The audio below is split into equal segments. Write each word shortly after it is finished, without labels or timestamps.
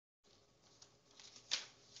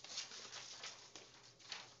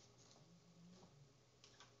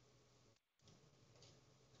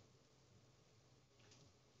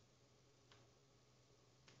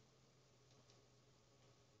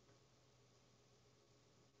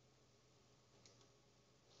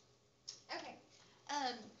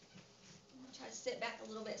sit back a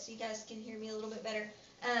little bit so you guys can hear me a little bit better.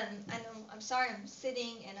 I know, I'm sorry I'm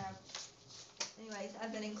sitting, and anyways,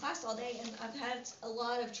 I've been in class all day, and I've had a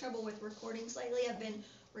lot of trouble with recordings lately. I've been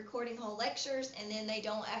recording whole lectures, and then they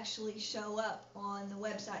don't actually show up on the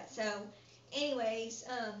website. So, anyways,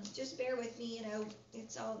 just bear with me.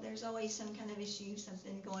 There's always some kind of issue,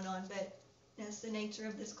 something going on, but that's the nature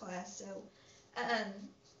of this class. So,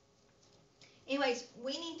 anyways,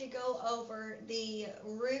 we need to go over the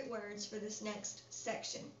root words for this next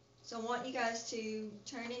section. So I want you guys to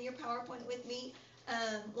turn in your PowerPoint with me.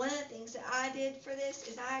 One of the things that I did for this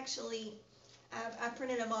is I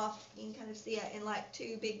printed them off. You can kind of see it in like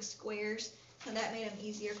 2 big squares, so that made them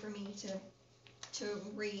easier for me to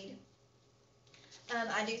read.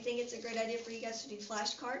 I do think it's a great idea for you guys to do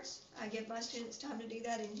flashcards. I give my students time to do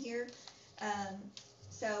that in here.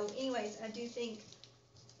 So anyways, I do think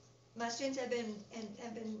my students have been, I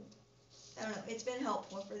don't know, it's been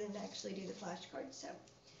helpful for them to actually do the flashcards. So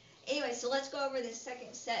anyway, so let's go over this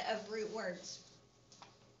second set of root words.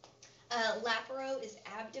 Laparo is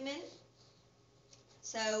abdomen.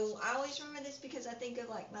 So I always remember this because I think of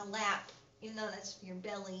like my lap, even though that's your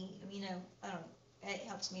belly. I don't know, it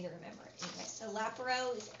helps me to remember it. Anyway, so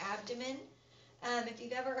laparo is abdomen. If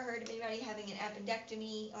you've ever heard of anybody having an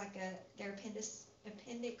appendectomy, like their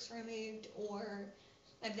appendix removed, or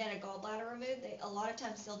maybe they had a gallbladder removed, a lot of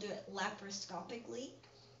times they'll do it laparoscopically,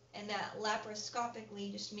 and that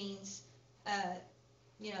laparoscopically just means,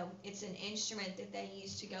 it's an instrument that they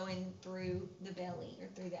use to go in through the belly or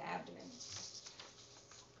through the abdomen.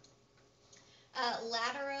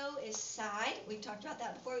 Latero is side. We've talked about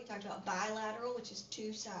that before. We talked about bilateral, which is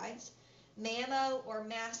 2 sides. Mammo or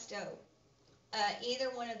masto. Either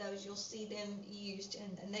one of those, you'll see them used,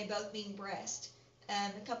 and they both mean breast.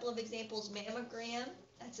 A couple of examples: mammogram.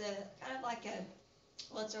 That's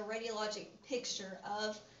it's a radiologic picture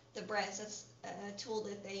of the breast. That's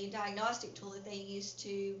a diagnostic tool that they use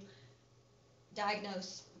to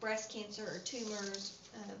diagnose breast cancer or tumors,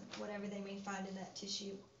 whatever they may find in that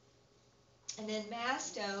tissue. And then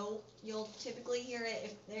masto, you'll typically hear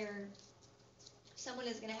it if someone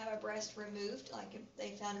is going to have a breast removed, like if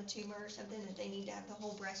they found a tumor or something that they need to have the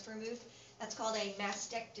whole breast removed. That's called a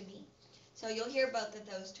mastectomy. So you'll hear both of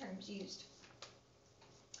those terms used.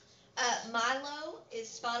 Myelo is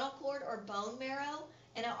spinal cord or bone marrow.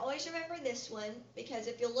 And I always remember this one because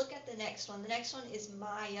if you look at the next one is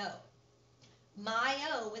myo.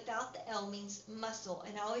 Myo without the L means muscle.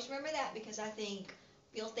 And I always remember that because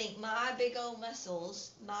you'll think my big old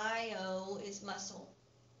muscles, myo is muscle.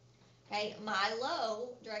 Okay, myelo,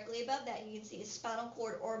 directly above that, you can see is spinal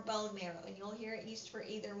cord or bone marrow, and you'll hear it used for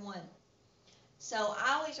either one. So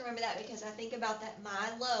I always remember that because I think about that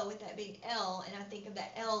myelo with that big L, and I think of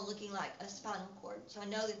that L looking like a spinal cord. So I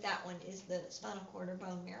know that one is the spinal cord or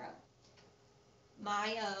bone marrow.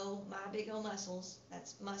 Myo, my big old muscles,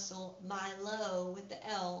 that's muscle. Myelo with the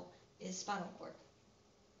L is spinal cord.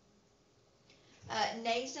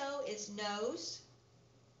 Naso is nose.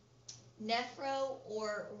 Nephro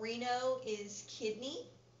or reno is kidney.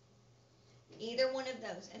 Either one of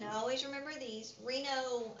those. And I always remember these.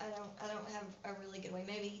 Reno, I don't have a really good way.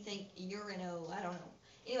 Maybe you think urino, I don't know.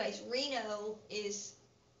 Anyways, reno is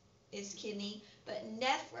kidney, but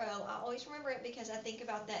nephro, I always remember it because I think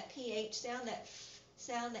about that PH sound, that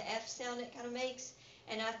sound, the F sound it kind of makes,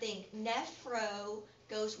 and I think nephro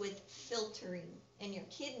goes with filtering, and your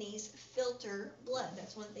kidneys filter blood.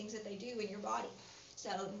 That's one of the things that they do in your body. So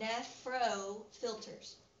nephro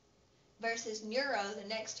filters. Versus neuro, the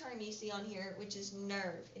next term you see on here, which is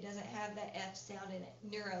nerve. It doesn't have that F sound in it.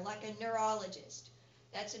 Neuro, like a neurologist.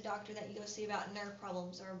 That's a doctor that you go see about nerve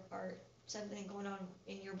problems or something going on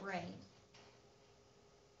in your brain.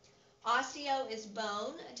 Osteo is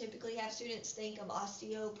bone. I typically have students think of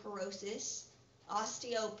osteoporosis.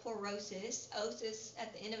 Osteoporosis. Osis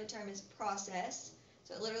at the end of a term is process.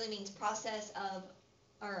 So it literally means process of,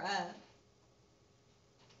 or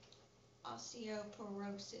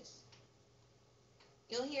osteoporosis.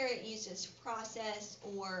 You'll hear it used as process,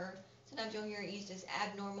 or sometimes you'll hear it used as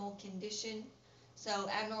abnormal condition. So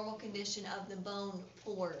abnormal condition of the bone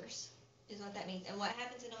pores is what that means. And what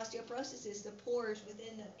happens in osteoporosis is the pores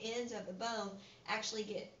within the ends of the bone actually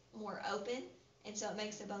get more open, and so it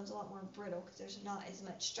makes the bones a lot more brittle because there's not as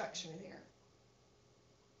much structure there.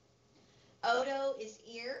 Odo is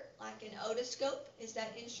ear, like an otoscope is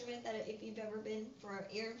that instrument that if you've ever been for an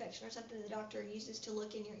ear infection or something, the doctor uses to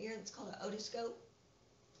look in your ear. It's called an otoscope.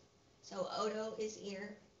 So odo is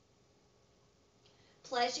ear.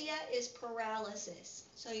 Plegia is paralysis.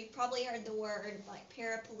 So you've probably heard the word like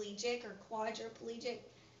paraplegic or quadriplegic.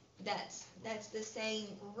 That's the same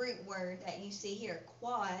root word that you see here.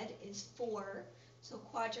 Quad is four, so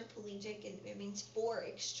quadriplegic, it means four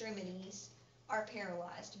extremities are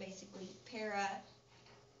paralyzed, basically. Para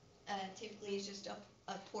typically is just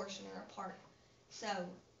a portion or a part. So,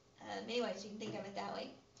 anyways, you can think of it that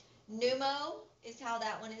way. Pneumo is how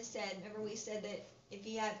that one is said. Remember we said that if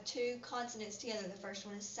you have two consonants together, the first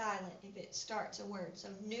one is silent if it starts a word. So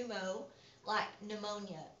pneumo, like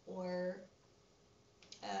pneumonia, or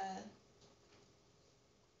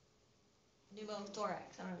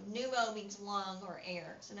pneumothorax. I don't know. Pneumo means lung or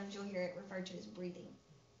air. Sometimes you'll hear it referred to as breathing.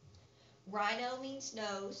 Rhino means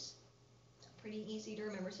nose. Pretty easy to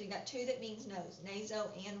remember. So you got two that means nose, naso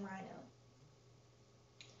and rhino.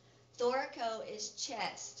 Thoraco is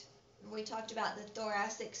chest. We talked about the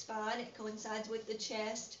thoracic spine. It coincides with the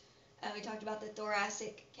chest. We talked about the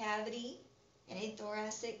thoracic cavity. Okay,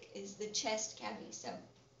 thoracic is the chest cavity. So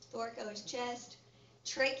thoraco is chest.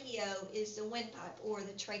 Tracheo is the windpipe or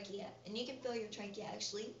the trachea. And you can feel your trachea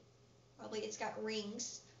actually. Probably it's got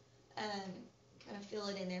rings. Kind of feel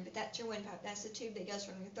it in there. But that's your windpipe. That's the tube that goes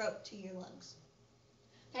from your throat to your lungs.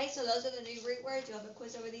 Okay, so those are the new root words. You'll have a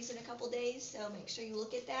quiz over these in a couple days. So make sure you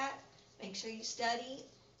look at that. Make sure you study.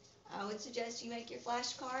 I would suggest you make your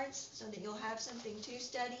flashcards so that you'll have something to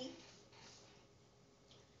study.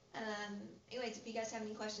 Anyways, if you guys have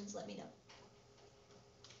any questions, let me know.